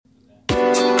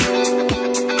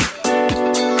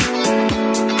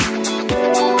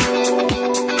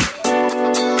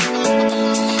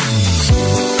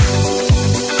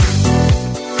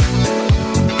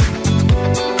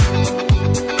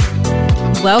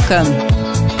Welcome.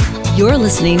 You're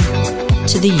listening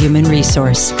to The Human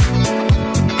Resource.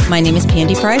 My name is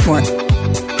Pandy Pridemore.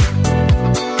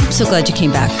 I'm so glad you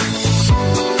came back.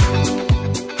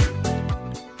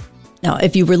 Now,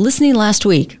 if you were listening last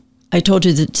week, I told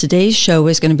you that today's show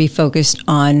is going to be focused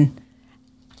on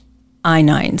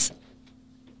I-9s.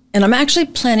 And I'm actually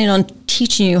planning on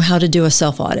teaching you how to do a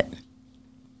self-audit.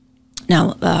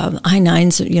 Now,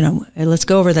 I-9s, let's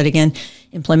go over that again.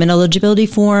 Employment eligibility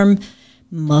form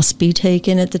must be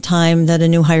taken at the time that a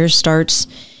new hire starts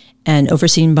and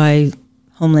overseen by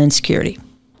Homeland Security.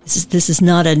 This is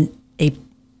not a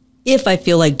if I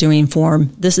feel like doing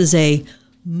form. This is a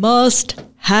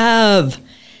must-have.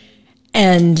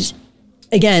 And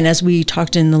again, as we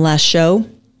talked in the last show,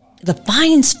 the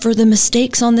fines for the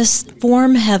mistakes on this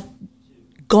form have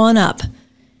gone up.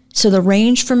 So the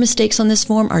range for mistakes on this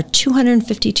form are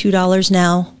 $252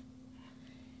 now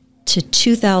to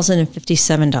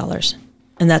 $2,057.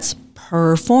 And that's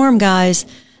per form, guys.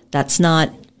 That's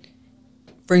not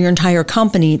for your entire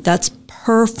company. That's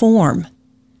per form.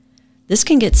 This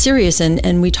can get serious.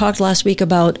 And we talked last week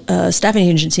about a staffing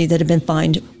agency that had been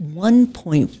fined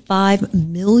 $1.5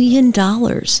 million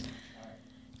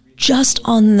just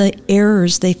on the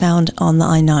errors they found on the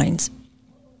I-9s.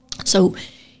 So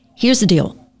here's the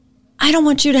deal. I don't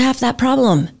want you to have that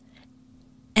problem.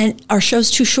 And our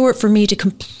show's too short for me to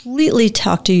completely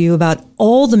talk to you about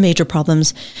all the major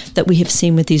problems that we have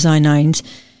seen with these I-9s.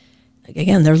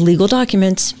 Again, they're legal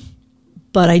documents,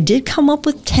 but I did come up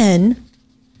with 10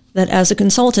 that as a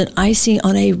consultant I see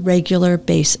on a regular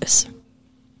basis.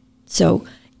 So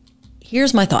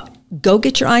here's my thought. Go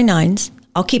get your I-9s.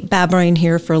 I'll keep babbling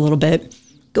here for a little bit.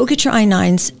 Go get your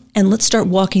I-9s and let's start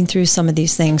walking through some of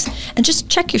these things and just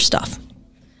check your stuff.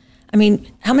 I mean,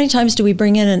 how many times do we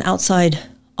bring in an outside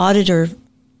auditor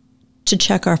to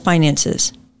check our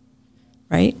finances,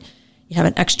 right? You have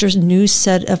an extra new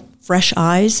set of fresh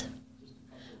eyes.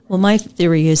 Well, my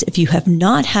theory is if you have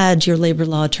not had your labor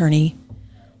law attorney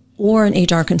or an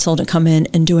HR consultant come in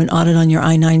and do an audit on your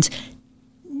I-9s,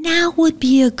 now would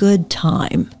be a good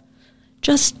time.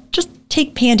 Just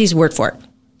take Pandy's word for it.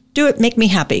 Do it, make me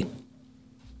happy.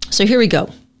 So here we go.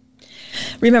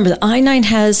 Remember, the I-9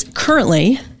 has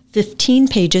currently 15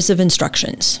 pages of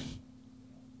instructions.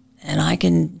 And I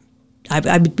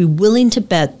would be willing to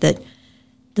bet that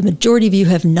the majority of you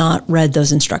have not read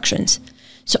those instructions.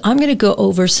 So I'm going to go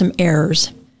over some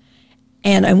errors.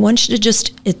 And I want you to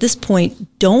just, at this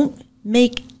point, don't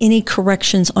make any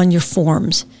corrections on your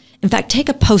forms. In fact, take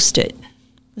a Post-it.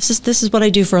 This is what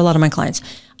I do for a lot of my clients.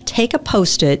 Take a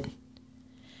Post-it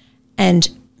and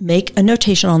make a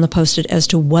notation on the Post-it as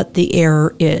to what the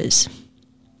error is.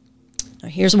 Now,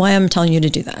 here's why I'm telling you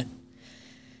to do that.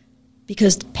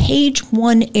 Because page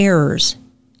 1 errors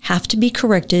have to be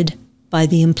corrected by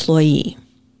the employee.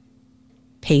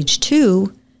 Page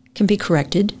 2 can be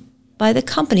corrected by the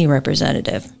company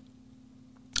representative.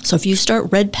 So if you start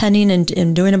red penning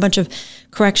and doing a bunch of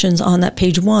corrections on that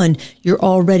page 1, you're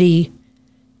already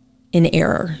in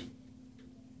error.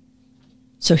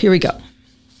 So here we go.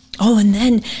 Oh, and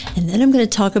then I'm going to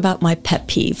talk about my pet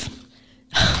peeve.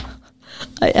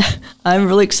 I'm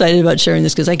really excited about sharing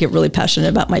this because I get really passionate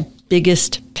about my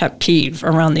biggest pet peeve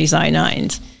around these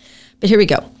I-9s. But here we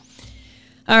go.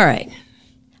 All right.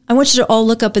 I want you to all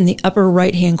look up in the upper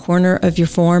right-hand corner of your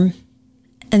form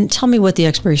and tell me what the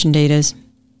expiration date is.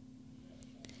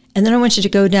 And then I want you to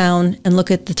go down and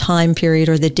look at the time period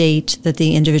or the date that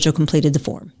the individual completed the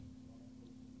form.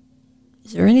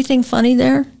 Is there anything funny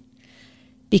there?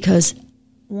 Because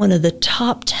one of the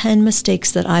top 10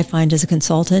 mistakes that I find as a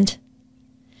consultant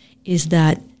is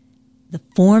that the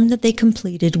form that they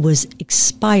completed was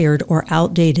expired or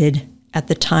outdated at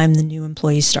the time the new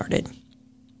employee started.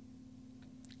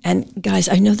 And guys,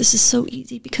 I know this is so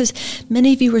easy because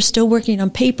many of you are still working on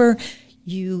paper.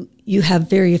 You have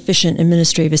very efficient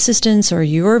administrative assistants, or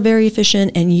you're very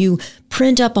efficient, and you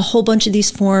print up a whole bunch of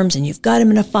these forms and you've got them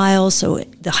in a file so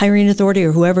the hiring authority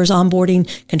or whoever's onboarding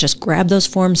can just grab those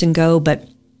forms and go. But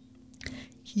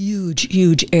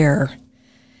huge error.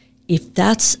 If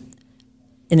that's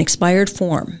an expired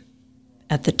form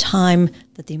at the time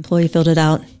that the employee filled it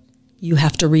out, you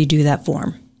have to redo that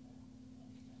form.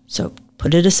 So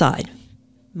put it aside.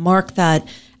 Mark that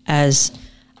as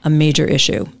a major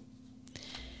issue.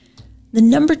 The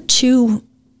number 2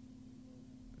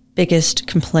 biggest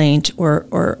complaint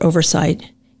or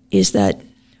oversight is that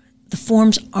the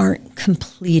forms aren't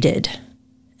completed.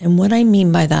 And what I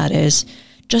mean by that is,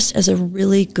 just as a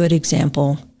really good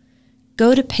example,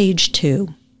 go to page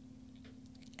 2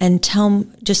 and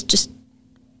just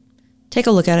take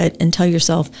a look at it and tell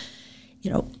yourself,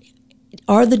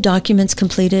 are the documents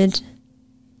completed?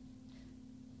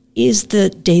 is the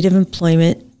date of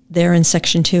employment there in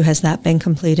Section 2, has that been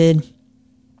completed?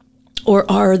 Or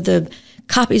are the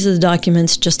copies of the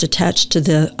documents just attached to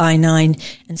the I-9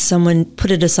 and someone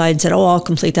put it aside and said, oh, I'll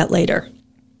complete that later?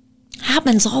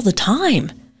 Happens all the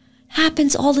time.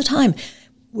 Happens all the time.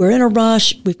 We're in a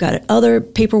rush. We've got other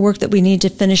paperwork that we need to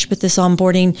finish with this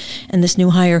onboarding and this new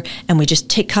hire, and we just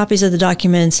take copies of the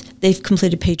documents. They've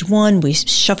completed page 1. We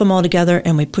shove them all together,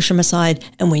 and we push them aside,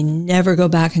 and we never go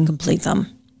back and complete them.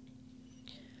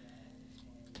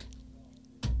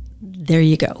 There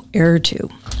you go. Error 2.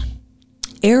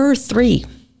 Error 3,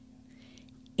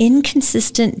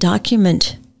 inconsistent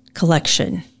document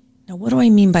collection. Now, what do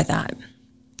I mean by that?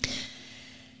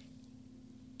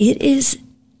 It is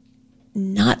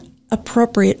not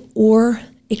appropriate or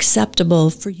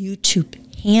acceptable for you to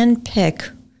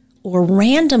handpick or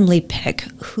randomly pick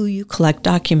who you collect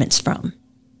documents from.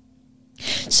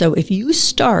 So if you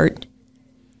start,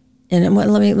 and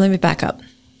let me back up.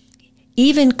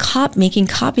 Even making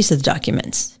copies of the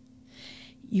documents,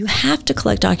 you have to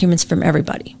collect documents from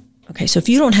everybody. Okay, so if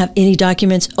you don't have any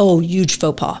documents, huge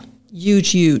faux pas.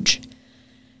 Huge.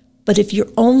 But if you're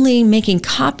only making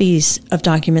copies of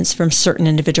documents from certain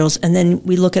individuals, and then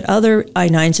we look at other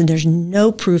I-9s and there's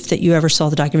no proof that you ever saw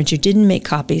the documents, you didn't make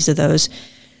copies of those,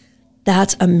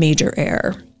 that's a major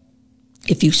error.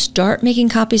 If you start making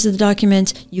copies of the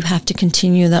documents, you have to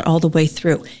continue that all the way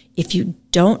through. If you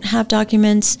don't have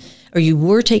documents, or you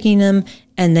were taking them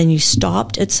and then you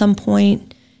stopped at some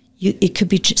point, it could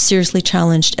be seriously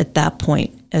challenged at that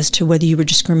point as to whether you were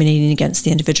discriminating against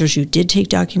the individuals you did take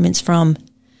documents from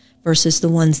versus the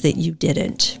ones that you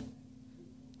didn't.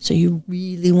 So you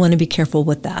really want to be careful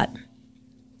with that.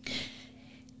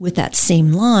 With that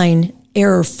same line,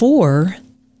 error 4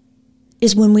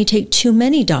 is when we take too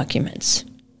many documents.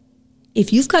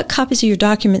 If you've got copies of your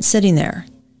documents sitting there,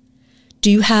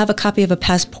 do you have a copy of a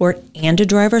passport and a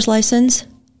driver's license?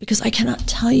 Because I cannot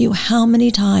tell you how many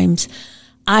times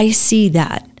I see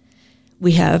that.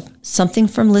 We have something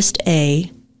from list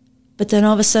A, but then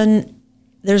all of a sudden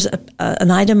there's an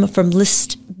item from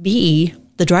list B,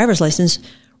 the driver's license,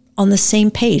 on the same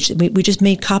page. We just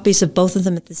made copies of both of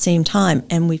them at the same time,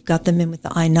 and we've got them in with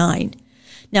the I-9.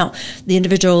 Now, the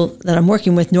individual that I'm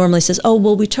working with normally says,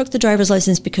 we took the driver's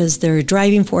license because they're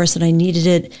driving for us and I needed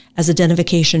it as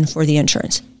identification for the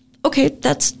insurance. Okay,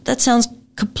 that sounds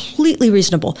completely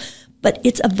reasonable, but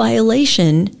it's a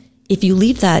violation if you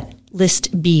leave that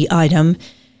list B item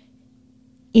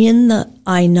in the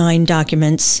I-9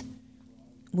 documents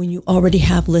when you already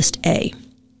have list A.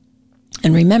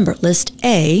 And remember, list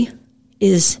A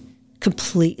is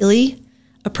completely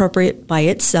appropriate by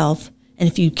itself. And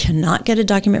if you cannot get a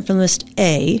document from list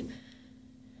A,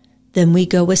 then we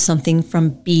go with something from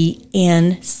B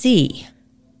and C.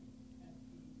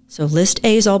 So list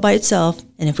A is all by itself.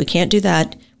 And if we can't do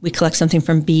that, we collect something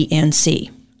from B and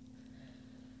C.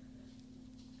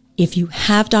 If you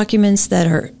have documents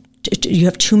you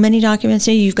have too many documents,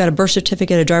 say you've got a birth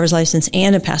certificate, a driver's license,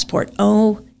 and a passport.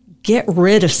 Get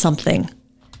rid of something.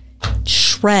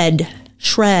 Shred.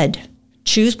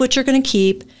 Choose what you're going to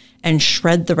keep and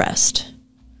shred the rest.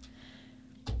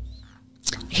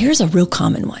 Here's a real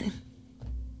common one.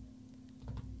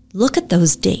 Look at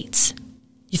those dates.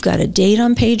 You've got a date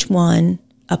on page 1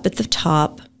 up at the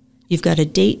top. You've got a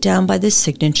date down by the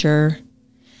signature.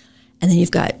 And then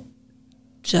you've got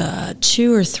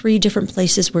 2 or 3 different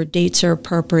places where dates are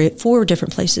appropriate, 4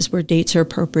 different places where dates are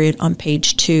appropriate on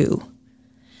page 2.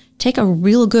 Take a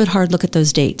real good hard look at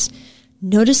those dates.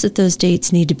 Notice that those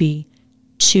dates need to be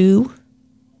 2,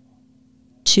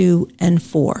 2, and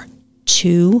 4.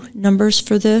 2 numbers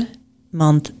for the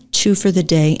month, 2 for the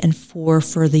day, and 4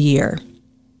 for the year.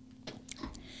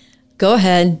 Go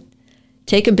ahead.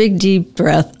 Take a big deep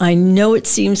breath. I know it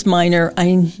seems minor.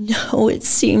 I know it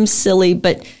seems silly,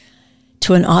 but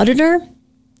to an auditor,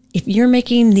 if you're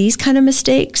making these kind of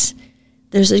mistakes,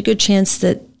 there's a good chance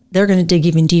that they're going to dig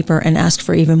even deeper and ask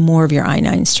for even more of your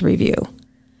I-9s to review.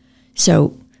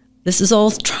 So this is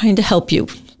all trying to help you.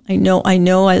 I know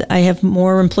I have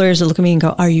more employers that look at me and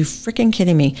go, are you freaking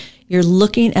kidding me? You're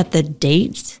looking at the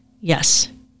dates? Yes.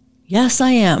 Yes,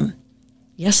 I am.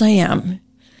 Yes, I am.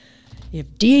 If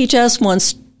DHS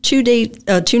wants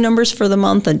 2 numbers for the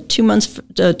month and 2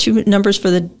 numbers for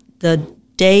the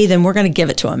day, then we're going to give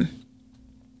it to them.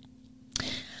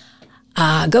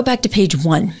 Go back to page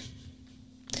 1.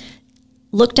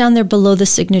 Look down there below the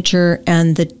signature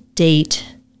and the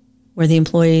date where the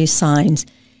employee signs.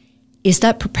 Is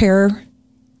that prepare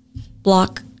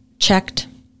block checked?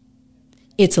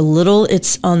 It's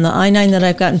on the I-9 that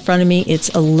I've got in front of me. It's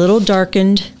a little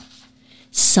darkened.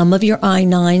 Some of your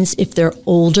I-9s, if they're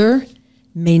older,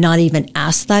 may not even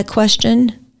ask that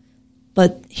question.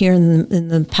 But here in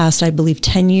the past, I believe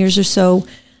 10 years or so,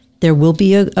 there will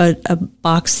be a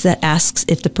box that asks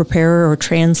if the preparer or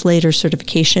translator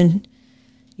certification,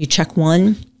 you check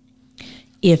 1.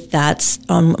 If that's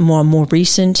more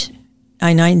recent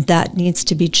I-9, that needs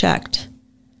to be checked.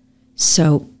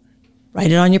 So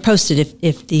write it on your Post-it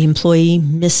if the employee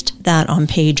missed that on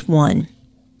page 1.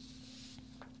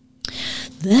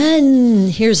 Then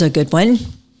here's a good one.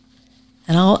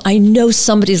 And I know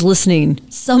somebody's listening.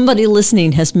 Somebody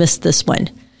listening has missed this one.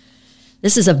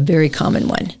 This is a very common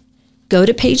one. Go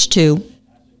to page 2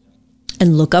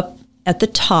 and look up at the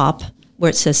top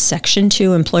where it says Section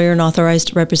 2, Employer and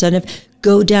Authorized Representative.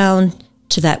 Go down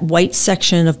to that white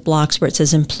section of blocks where it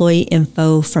says Employee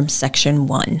Info from Section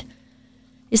 1.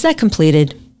 Is that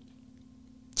completed?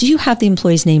 Do you have the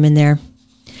employee's name in there?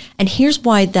 And here's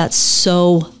why that's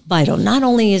so vital. Not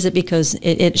only is it because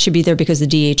it should be there because the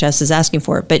DHS is asking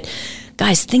for it, but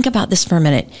guys, think about this for a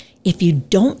minute. If you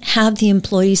don't have the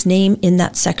employee's name in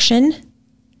that section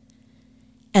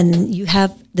and you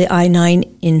have the I-9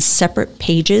 in separate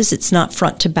pages, it's not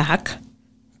front to back,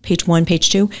 page 1, page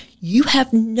 2, you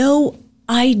have no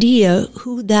idea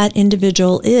who that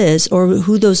individual is or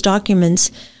who those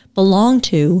documents belong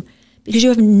to because you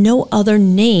have no other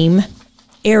name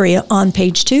area on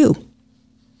page 2.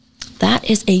 That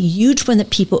is a huge one that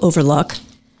people overlook,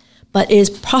 but is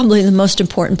probably the most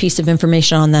important piece of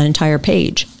information on that entire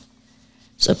page.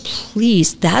 So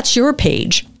please, that's your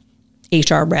page,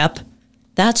 HR rep.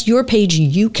 That's your page.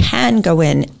 You can go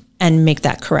in and make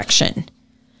that correction.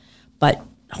 But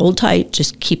hold tight,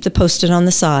 just keep the Post-it on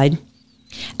the side.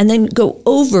 And then go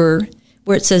over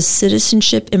where it says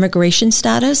citizenship immigration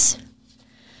status.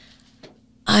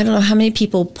 I don't know how many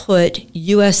people put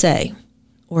USA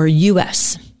or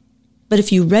US. But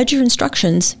if you read your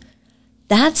instructions,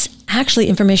 that's actually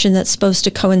information that's supposed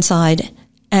to coincide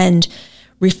and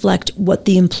reflect what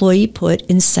the employee put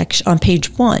in on page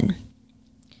 1,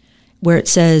 where it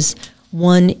says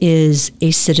 1 is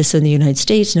a citizen of the United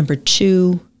States, number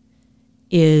 2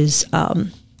 is,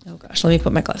 let me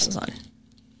put my glasses on.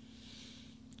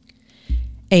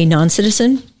 A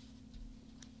non-citizen,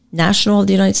 national of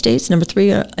the United States, number 3,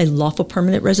 a lawful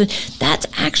permanent resident. That's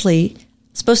actually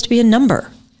supposed to be a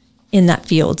number in that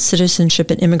field, citizenship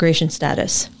and immigration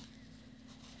status.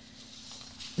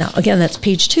 Now, again, that's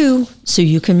page 2, so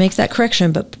you can make that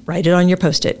correction, but write it on your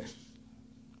Post-it.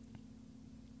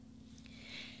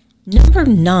 Number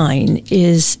 9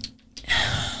 is,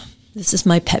 this is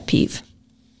my pet peeve,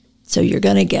 so you're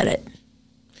going to get it.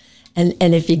 And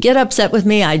if you get upset with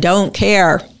me, I don't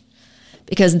care,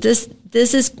 because this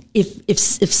is, if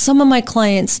some of my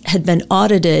clients had been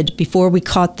audited before we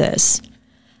caught this,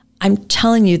 I'm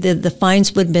telling you that the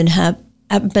fines would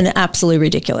have been absolutely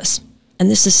ridiculous. And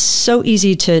this is so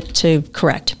easy to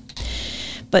correct.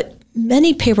 But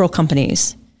many payroll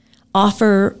companies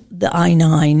offer the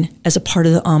I-9 as a part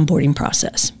of the onboarding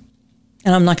process.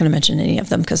 And I'm not going to mention any of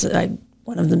them because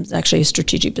one of them is actually a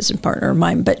strategic business partner of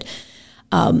mine. But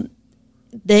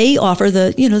they offer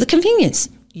the convenience.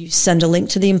 You send a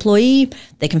link to the employee,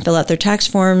 they can fill out their tax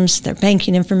forms, their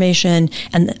banking information,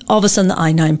 and all of a sudden the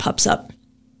I-9 pops up.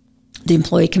 The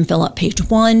employee can fill out page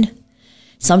 1.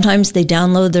 Sometimes they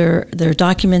download their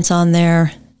documents on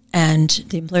there, and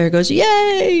the employer goes,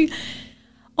 yay,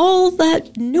 all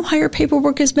that new hire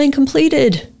paperwork has been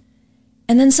completed.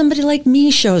 And then somebody like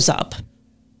me shows up,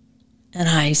 and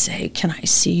I say, can I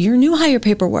see your new hire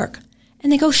paperwork?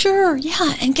 And they go, sure,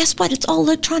 yeah. And guess what? It's all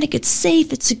electronic. It's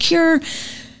safe. It's secure.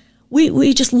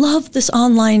 We just love this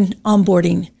online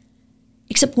onboarding.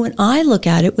 Except when I look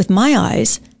at it with my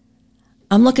eyes,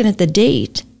 I'm looking at the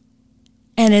date,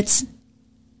 and it's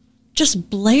just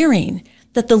blaring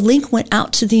that the link went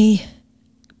out to the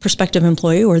prospective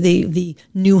employee or the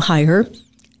new hire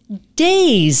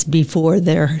days before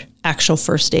their actual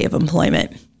first day of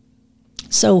employment.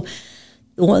 So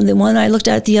the one I looked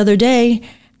at the other day,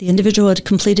 the individual had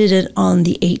completed it on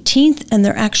the 18th, and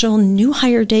their actual new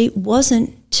hire date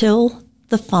wasn't till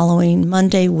the following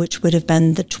Monday, which would have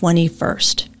been the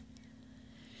 21st.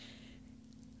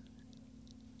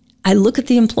 I look at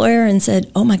the employer and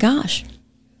said, oh my gosh,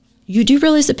 you do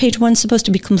realize that page 1 is supposed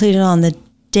to be completed on the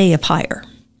day of hire,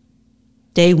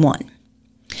 day 1.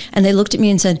 And they looked at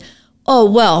me and said, oh,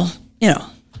 well,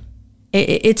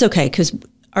 it's okay because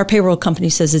our payroll company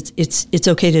says it's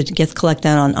okay to collect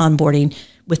that on onboarding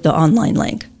with the online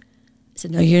link. I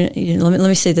said, no, let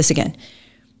me say this again.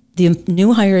 The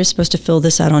new hire is supposed to fill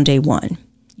this out on day 1.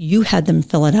 You had them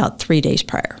fill it out 3 days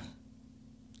prior.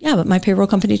 Yeah, but my payroll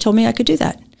company told me I could do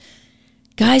that.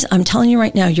 Guys, I'm telling you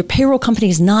right now, your payroll company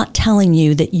is not telling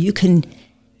you that you can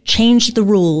change the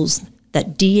rules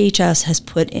that DHS has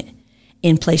put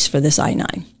in place for this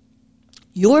I-9.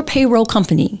 Your payroll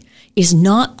company is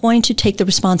not going to take the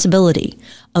responsibility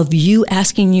of you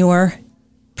asking your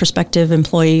prospective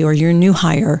employee or your new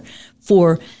hire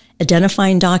for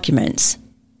identifying documents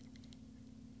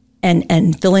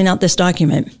and filling out this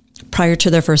document prior to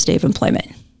their first day of employment.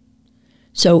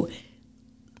 So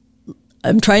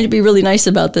I'm trying to be really nice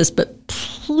about this, but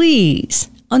please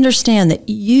understand that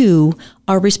you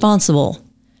are responsible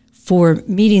for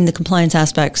meeting the compliance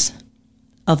aspects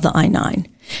of the I-9.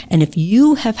 And if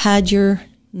you have had your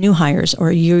new hires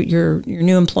or your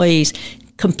new employees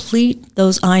complete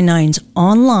those I-9s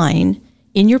online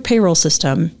in your payroll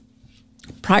system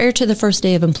prior to the first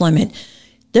day of employment,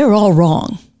 they're all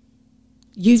wrong.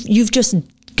 You've just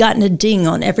gotten a ding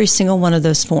on every single one of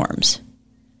those forms.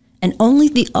 And only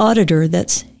the auditor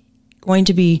that's going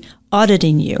to be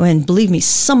auditing you, and believe me,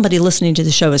 somebody listening to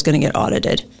the show is going to get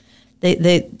audited.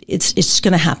 It's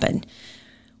going to happen.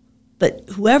 But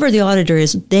whoever the auditor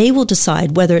is, they will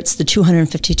decide whether it's the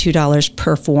 $252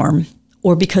 per form,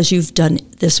 or because you've done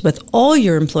this with all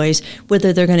your employees,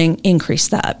 whether they're going to increase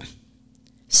that.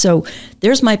 So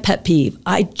there's my pet peeve.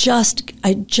 I just,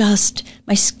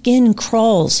 my skin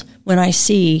crawls when I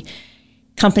see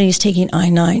companies taking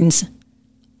I-9s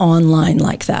online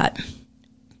like that.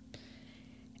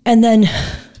 And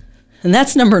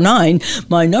that's number 9.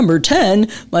 My number 10,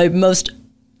 my most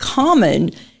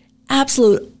common,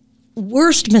 absolute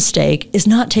worst mistake is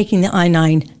not taking the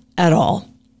I-9 at all.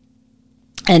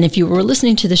 And if you were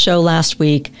listening to the show last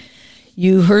week,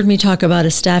 you heard me talk about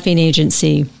a staffing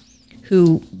agency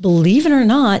who, believe it or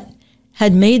not,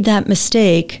 had made that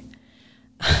mistake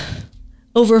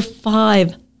over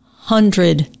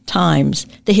 500 times.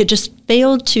 They had just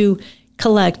failed to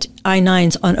collect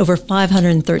I-9s on over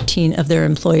 513 of their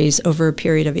employees over a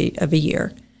period of a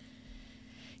year.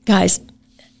 Guys,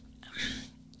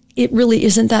 it really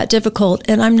isn't that difficult.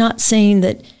 And I'm not saying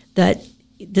that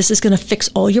this is going to fix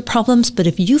all your problems, but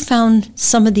if you found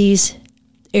some of these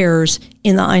errors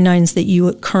in the I-9s that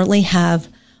you currently have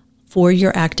for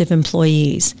your active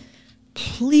employees,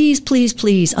 please, please,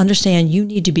 please understand you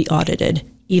need to be audited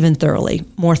even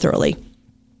more thoroughly.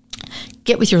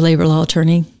 Get with your labor law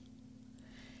attorney.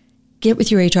 Get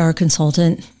with your HR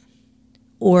consultant,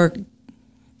 or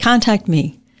contact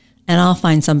me and I'll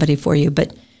find somebody for you.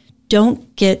 But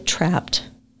don't get trapped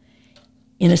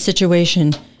in a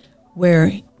situation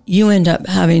where you end up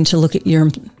having to look at your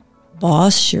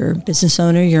boss, your business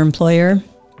owner, your employer,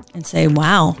 and say,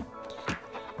 wow,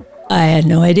 I had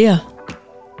no idea.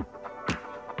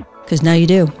 Because now you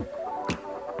do.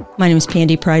 My name is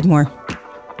Pandy Pridemore,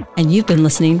 and you've been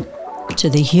listening to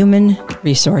The Human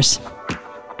Resource.